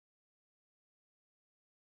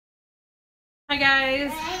Hi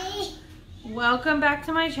guys, welcome back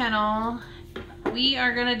to my channel. We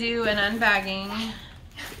are gonna do an unbagging.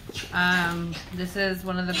 This is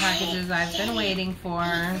one of the packages I've been waiting for,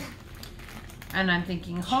 and I'm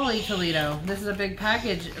thinking, holy Toledo, this is a big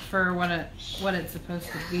package for what it's supposed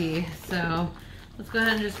to be. So let's go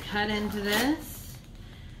ahead and just cut into this.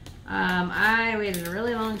 I waited a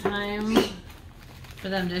really long time for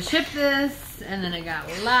them to ship this, and then it got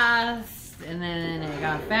lost, and then it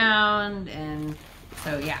got found, and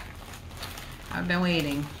so yeah, I've been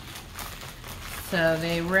waiting. So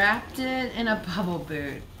they wrapped it in a bubble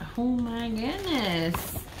boot. Oh my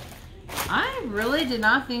goodness. I really did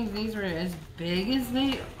not think these were as big as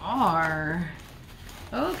they are.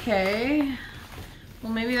 Okay,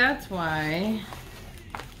 well maybe that's why.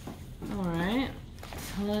 Alright,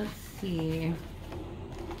 so let's see.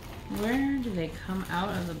 Where do they come out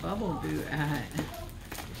of the bubble boot at?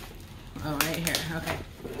 Oh, right here. Okay.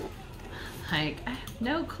 Like, I have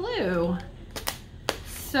no clue.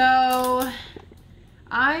 So,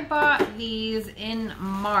 I bought these in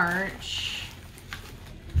March,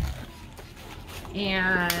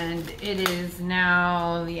 and it is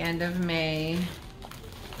now the end of May.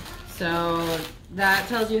 So, that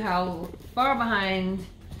tells you how far behind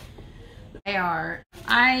they are.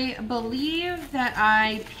 I believe that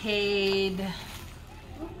I paid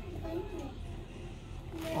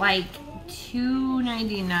like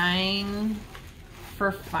 $2.99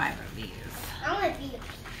 for 5 of these. I want these.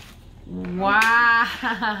 Wow,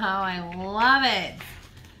 I love it.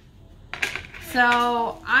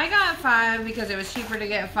 So I got 5 because it was cheaper to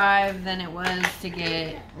get 5 than it was to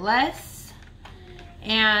get less.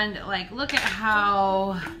 And like, look at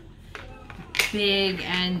how big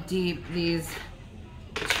and deep these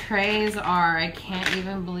trays are. I can't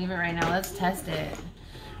even believe it right now. Let's test it.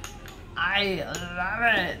 I love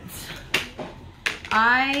it.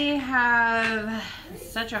 I have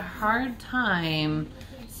such a hard time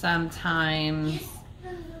sometimes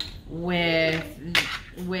with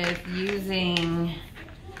using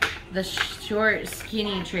the short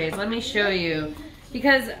skinny trays. Let me show you,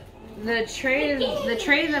 because the tray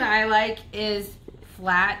that I like is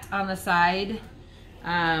flat on the side.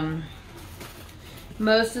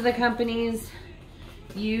 Most of the companies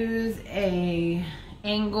use a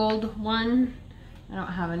angled one. I don't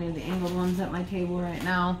have any of the angled ones at my table right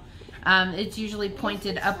now. It's usually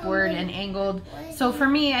pointed upward and angled. So for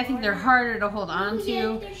me, I think they're harder to hold on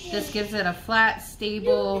to. This gives it a flat,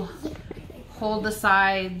 stable, hold the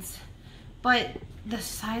sides. But the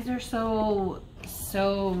sides are so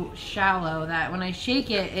shallow that when I shake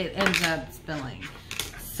it, it ends up spilling.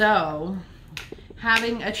 So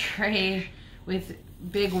having a tray with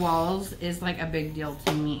big walls is like a big deal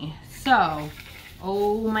to me. So,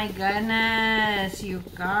 oh my goodness, you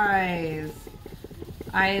guys,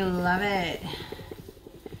 I love it.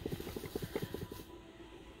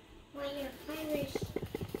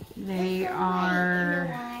 They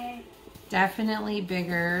are definitely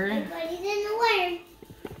bigger. Everybody's in the wire.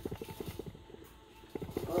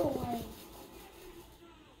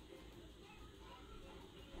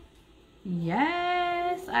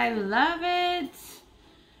 Yes, I love it.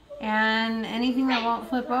 And anything that won't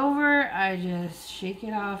flip over, I just shake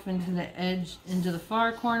it off into the edge, into the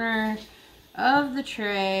far corner of the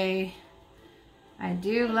tray. I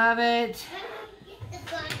do love it.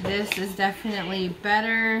 This is definitely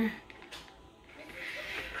better.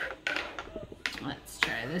 Let's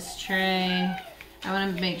try this tray. I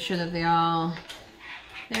want to make sure that they all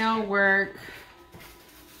work.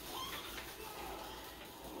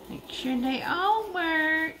 Make sure they all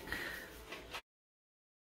work.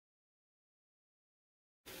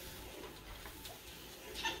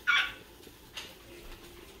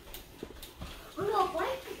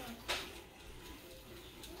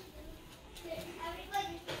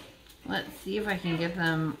 Let's see if I can get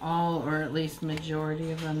them all, or at least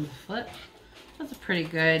majority of them, to flip. That's a pretty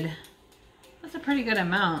good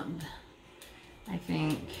amount, I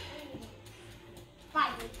think.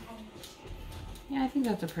 Yeah, I think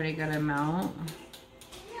that's a pretty good amount.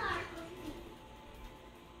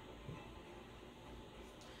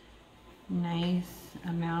 Nice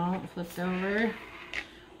amount flipped over.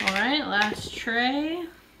 All right, last tray.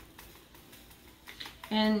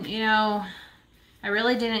 And you know, I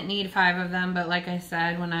really didn't need 5 of them, but like I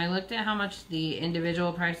said, when I looked at how much the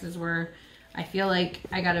individual prices were, I feel like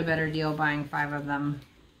I got a better deal buying 5 of them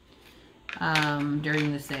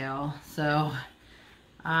during the sale. So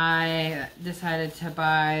I decided to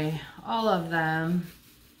buy all of them.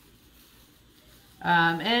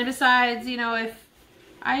 And besides, you know, if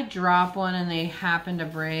I drop one and they happen to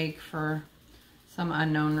break for some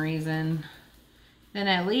unknown reason, then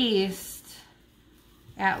at least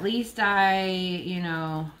at least I, you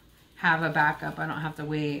know, have a backup. I don't have to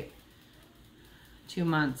wait 2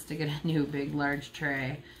 months to get a new big large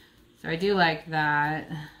tray. So I do like that.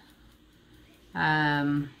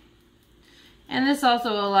 And this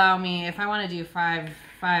also will allow me, if I want to do five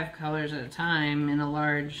colors at a time in a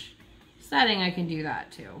large setting, I can do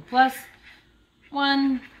that too. Plus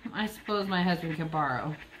one, I suppose my husband can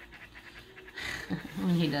borrow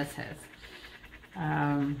when he does his.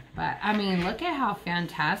 But I mean, look at how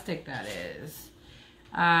fantastic that is.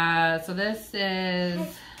 So this is,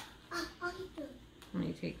 let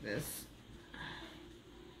me take this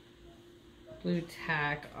blue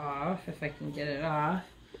tack off if I can get it off.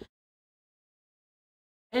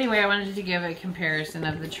 Anyway, I wanted to give a comparison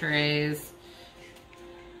of the trays.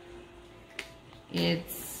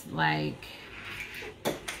 It's like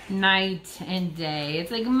night and day.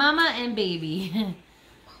 It's like mama and baby.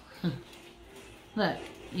 Look,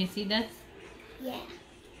 you see this? Yeah.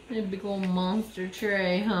 A big old monster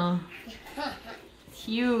tray, huh? It's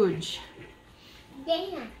huge.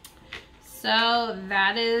 Yeah. So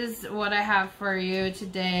that is what I have for you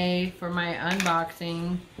today for my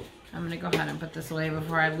unboxing. I'm gonna go ahead and put this away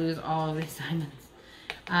before I lose all of these diamonds.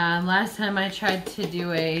 Last time I tried to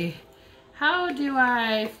do a how do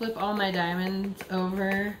I flip all my diamonds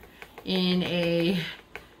over in a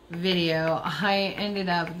video, I ended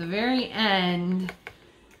up at the very end,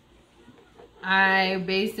 I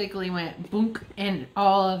basically went boonk and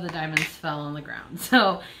all of the diamonds fell on the ground.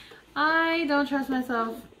 So I don't trust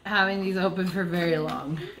myself having these open for very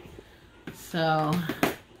long. So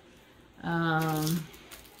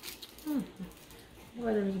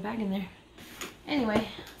boy, there was a bag in there. Anyway,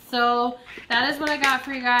 so that is what I got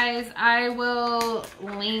for you guys. I will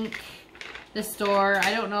link the store.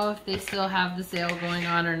 I don't know if they still have the sale going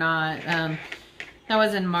on or not. That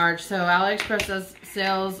was in March. So AliExpress does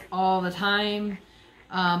sales all the time.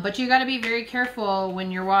 But you got to be very careful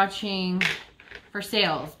when you're watching for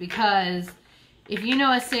sales, because if you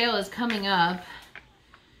know a sale is coming up,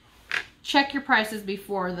 check your prices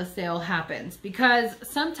before the sale happens, because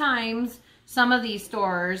sometimes some of these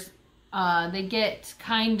stores, they get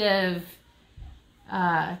kind of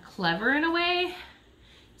clever in a way.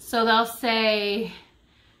 So they'll say,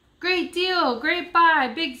 great deal, great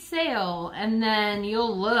buy, big sale. And then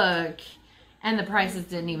you'll look and the prices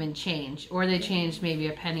didn't even change, or they changed maybe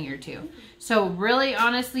a penny or two. So really,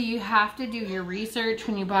 honestly, you have to do your research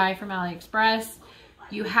when you buy from AliExpress.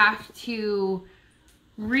 You have to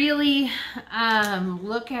really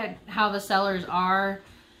look at how the sellers are,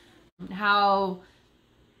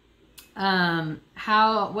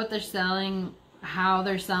 what they're selling, how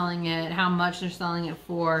they're selling it, how much they're selling it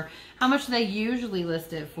for, how much they usually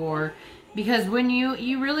list it for. Because when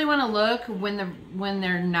you really want to look when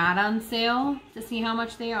they're not on sale to see how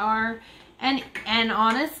much they are. And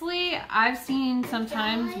honestly, I've seen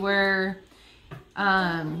sometimes where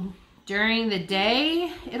during the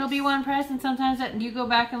day it'll be one price, and sometimes you go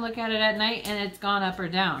back and look at it at night and it's gone up or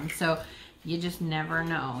down. So you just never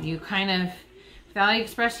know. You kind of, with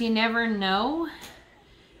AliExpress, you never know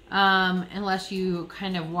unless you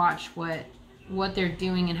kind of watch what they're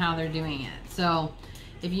doing and how they're doing it. So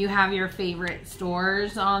if you have your favorite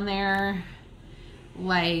stores on there,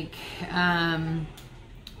 like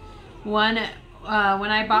when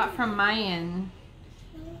I bought from Mayan,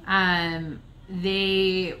 when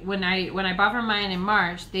I bought from Mayan in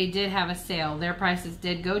March, they did have a sale. Their prices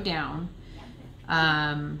did go down,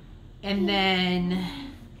 and then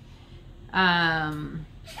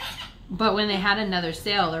but when they had another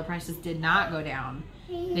sale, their prices did not go down.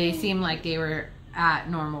 They seemed like they were at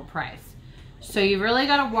normal price. So you really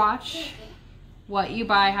got to watch what you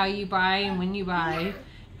buy, how you buy, and when you buy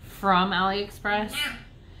from AliExpress.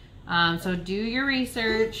 So do your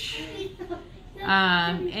research.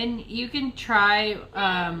 And you can try,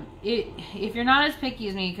 if you're not as picky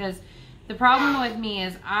as me, because the problem with me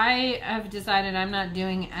is I have decided I'm not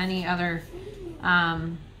doing any other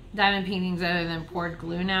diamond paintings other than poured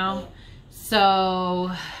glue now.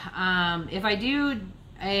 So if I do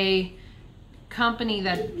a company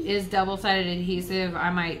that is double-sided adhesive, I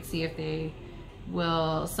might see if they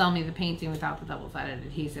will sell me the painting without the double-sided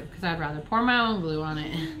adhesive, because I'd rather pour my own glue on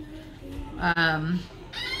it.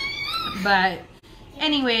 But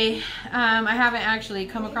anyway, I haven't actually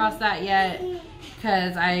come across that yet,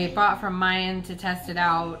 because I bought from Mayan to test it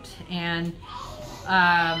out, and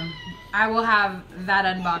I will have that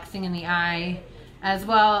unboxing in the eye as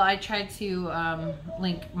well. I tried to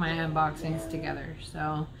link my unboxings together,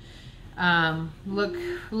 so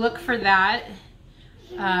look for that.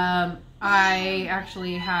 I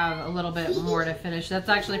actually have a little bit more to finish. That's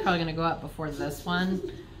actually probably going to go up before this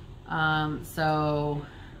one.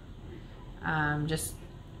 Just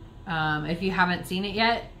if you haven't seen it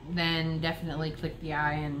yet, then definitely click the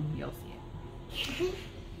eye and you'll see it.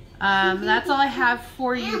 That's all I have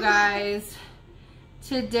for you guys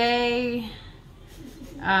today.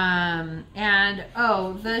 And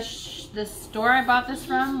oh, the store I bought this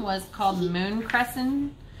from was called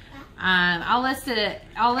Mooncresin. I'll list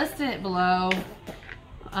it below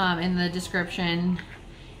in the description,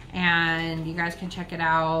 and you guys can check it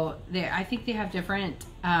out. I think they have different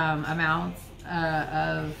amounts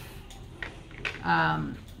of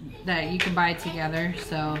that you can buy together.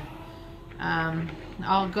 So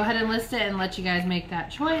I'll go ahead and list it and let you guys make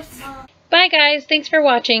that choice. Bye guys, thanks for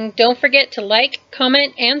watching. Don't forget to like,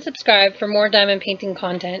 comment, and subscribe for more diamond painting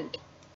content.